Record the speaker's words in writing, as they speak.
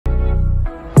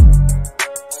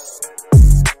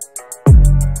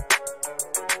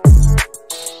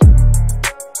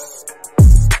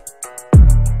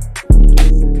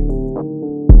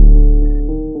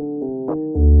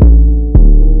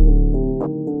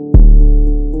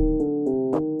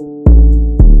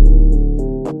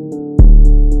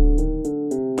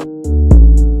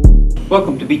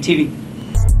BTV.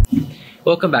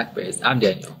 Welcome back, Bears. I'm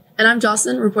Daniel. And I'm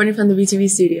Joslyn, reporting from the BTV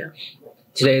studio.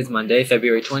 Today is Monday,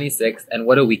 February 26th, and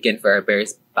what a weekend for our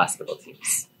Bears basketball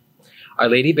teams. Our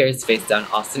Lady Bears faced down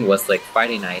Austin Westlake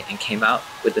Friday night and came out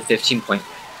with a 15-point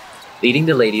win. Leading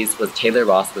the ladies was Taylor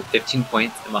Ross with 15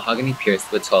 points and Mahogany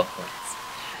Pierce with 12 points.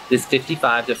 This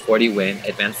 55-40 win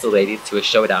advanced the ladies to a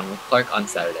showdown with Clark on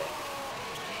Saturday.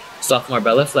 Sophomore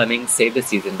Bella Fleming saved the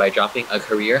season by dropping a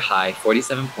career-high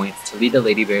 47 points to lead the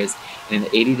Lady Bears in an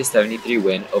 80-73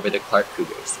 win over the Clark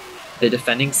Cougars, the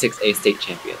defending 6A state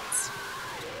champions.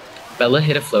 Bella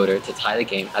hit a floater to tie the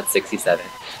game at 67,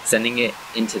 sending it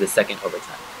into the second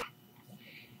overtime.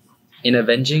 In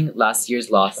avenging last year's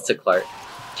loss to Clark,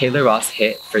 Taylor Ross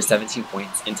hit for 17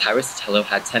 points and Tyra Sotelo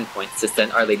had 10 points to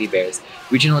send our Lady Bears,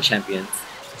 regional champions,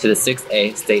 to the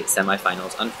 6A state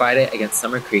semifinals on Friday against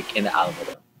Summer Creek in the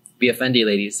Alameda. BFND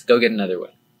ladies, go get another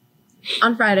win.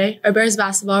 On Friday, our Bears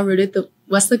basketball routed the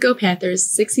Westlake Panthers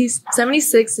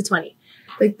 76-20.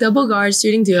 The double guard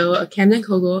shooting duo of Camden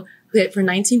Kogel, who hit for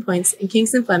 19 points, and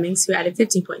Kingston Flemings, who added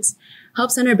 15 points,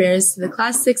 helped send our Bears to the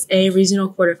Class 6A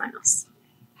regional quarterfinals.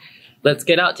 Let's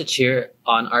get out to cheer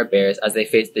on our Bears as they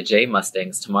face the J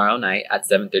Mustangs tomorrow night at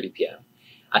 7:30 p.m.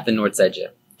 at the Northside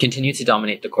Gym. Continue to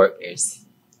dominate the court, Bears.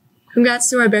 Congrats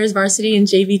to our Bears varsity and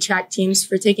JV track teams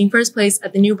for taking first place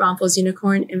at the new Braunfels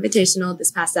Unicorn Invitational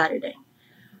this past Saturday.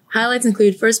 Highlights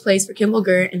include first place for Kimball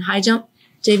Gurr in high jump,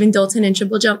 Javen Dalton in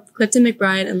triple jump, Clifton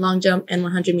McBride in long jump and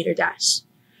 100-meter dash.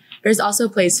 Bears also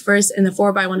placed first in the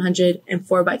 4x100 and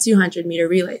 4x200-meter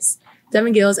relays.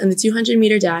 Devin Gills in the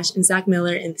 200-meter dash and Zach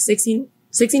Miller in the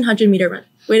 1600-meter run.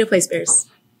 Way to place, Bears.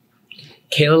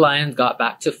 Kayla Lyons got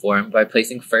back to form by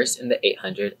placing first in the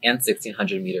 800 and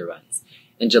 1600-meter runs,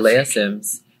 and Jalea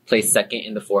Sims placed second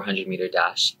in the 400-meter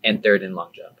dash and third in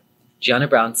long jump. Gianna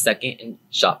Brown second in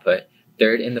shot put,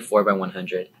 third in the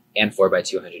 4x100 and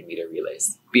 4x200-meter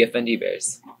relays. BFND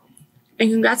Bears.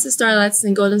 And congrats to Starlets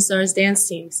and Golden Stars dance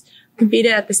teams, who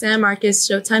competed at the San Marcos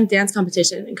Showtime dance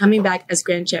competition and coming back as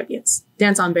grand champions.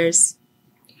 Dance on, Bears.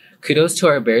 Kudos to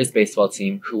our Bears baseball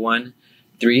team, who won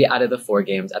 3 out of the 4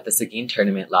 games at the Seguin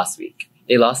tournament last week.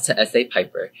 They lost to S.A.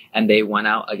 Piper, and they won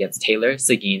out against Taylor,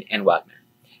 Seguin, and Wagner.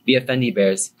 BFND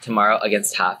Bears tomorrow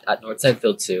against Taft at Northside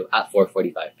Field 2 at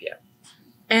 4:45 p.m.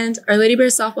 And our Lady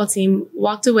Bears softball team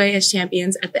walked away as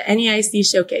champions at the NEIC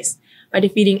Showcase by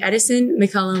defeating Edison,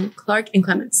 McCullum, Clark, and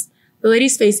Clements. The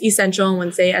ladies face East Central on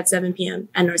Wednesday at 7 p.m.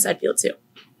 at Northside Field 2.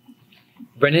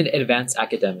 Brennan Advanced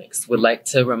Academics would like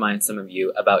to remind some of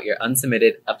you about your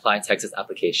unsubmitted Apply Texas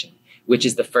application, which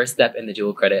is the first step in the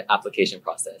dual credit application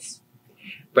process.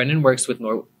 Brennan works with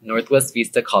Northwest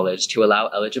Vista College to allow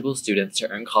eligible students to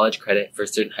earn college credit for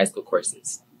certain high school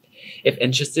courses. If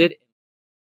interested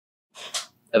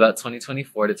about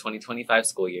 2024 to 2025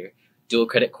 school year dual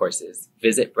credit courses,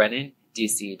 visit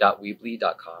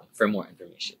brennandc.weebly.com for more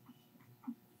information.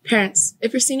 Parents,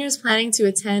 if your senior is planning to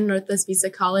attend Northwest Vista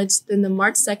College, then the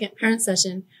March 2nd parent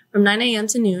session from 9 a.m.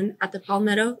 to noon at the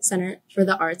Palmetto Center for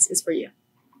the Arts is for you.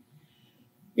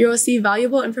 You will receive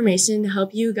valuable information to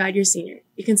help you guide your senior.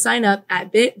 You can sign up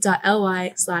at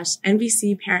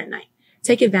bit.ly/NVC Parent Night.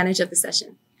 Take advantage of the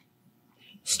session.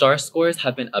 STAAR scores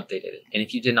have been updated, and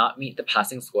if you did not meet the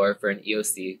passing score for an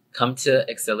EOC, come to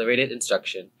Accelerated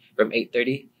Instruction from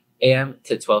 8:30 a.m.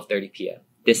 to 12:30 p.m.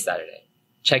 this Saturday.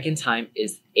 Check-in time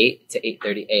is 8 to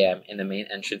 8:30 a.m. in the main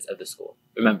entrance of the school.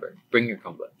 Remember, bring your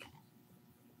Chromebook.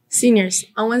 Seniors,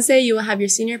 on Wednesday you will have your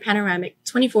senior Panoramic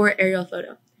 24 aerial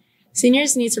photo.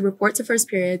 Seniors need to report to first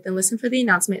period, then listen for the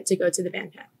announcement to go to the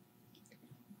band pad.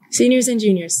 Seniors and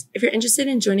juniors, if you're interested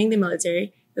in joining the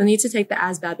military, you'll need to take the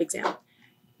ASVAB exam.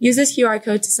 Use this QR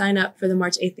code to sign up for the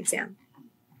March 8th exam.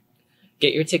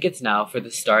 Get your tickets now for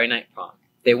the Starry Night prom.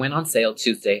 They went on sale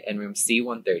Tuesday in room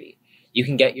C130. You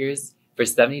can get yours for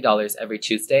 $70 every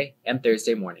Tuesday and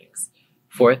Thursday mornings,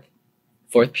 fourth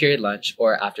period lunch,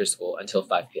 or after school until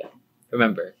 5 p.m.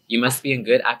 Remember, you must be in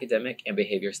good academic and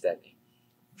behavior standing.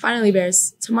 Finally,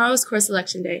 Bears, tomorrow is course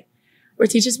selection day, where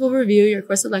teachers will review your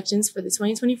course selections for the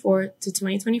 2024 to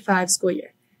 2025 school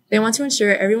year. They want to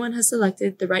ensure everyone has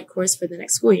selected the right course for the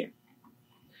next school year.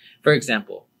 For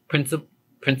example,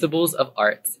 principals of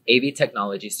arts, AV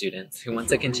technology students who want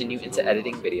to continue into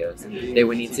editing videos, they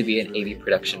would need to be in AV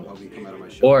production role.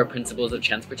 Or principals of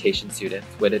transportation students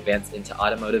would advance into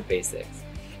automotive basics.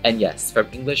 And yes, from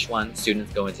English 1,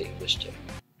 students go into English 2.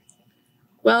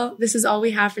 Well, this is all we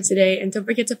have for today, and don't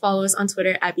forget to follow us on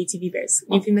Twitter at BTV Bears.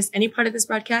 If you missed any part of this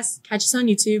broadcast, catch us on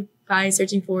YouTube by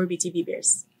searching for BTV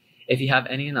Bears. If you have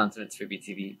any announcements for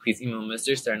BTV, please email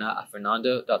Mr. Serna at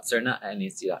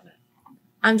fernando.serna@nec.net.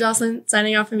 I'm Joslyn,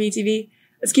 signing off from BTV.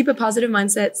 Let's keep a positive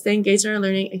mindset, stay engaged in our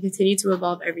learning, and continue to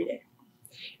evolve every day.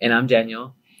 And I'm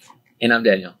Daniel.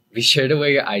 Be sure to wear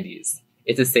your IDs.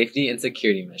 It's a safety and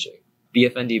security measure.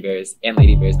 BFND Bears and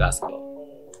Lady Bears basketball.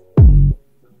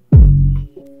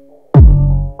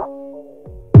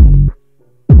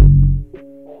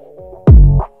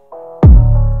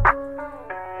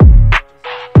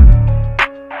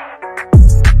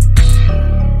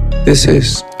 This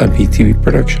is a BTV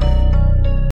production.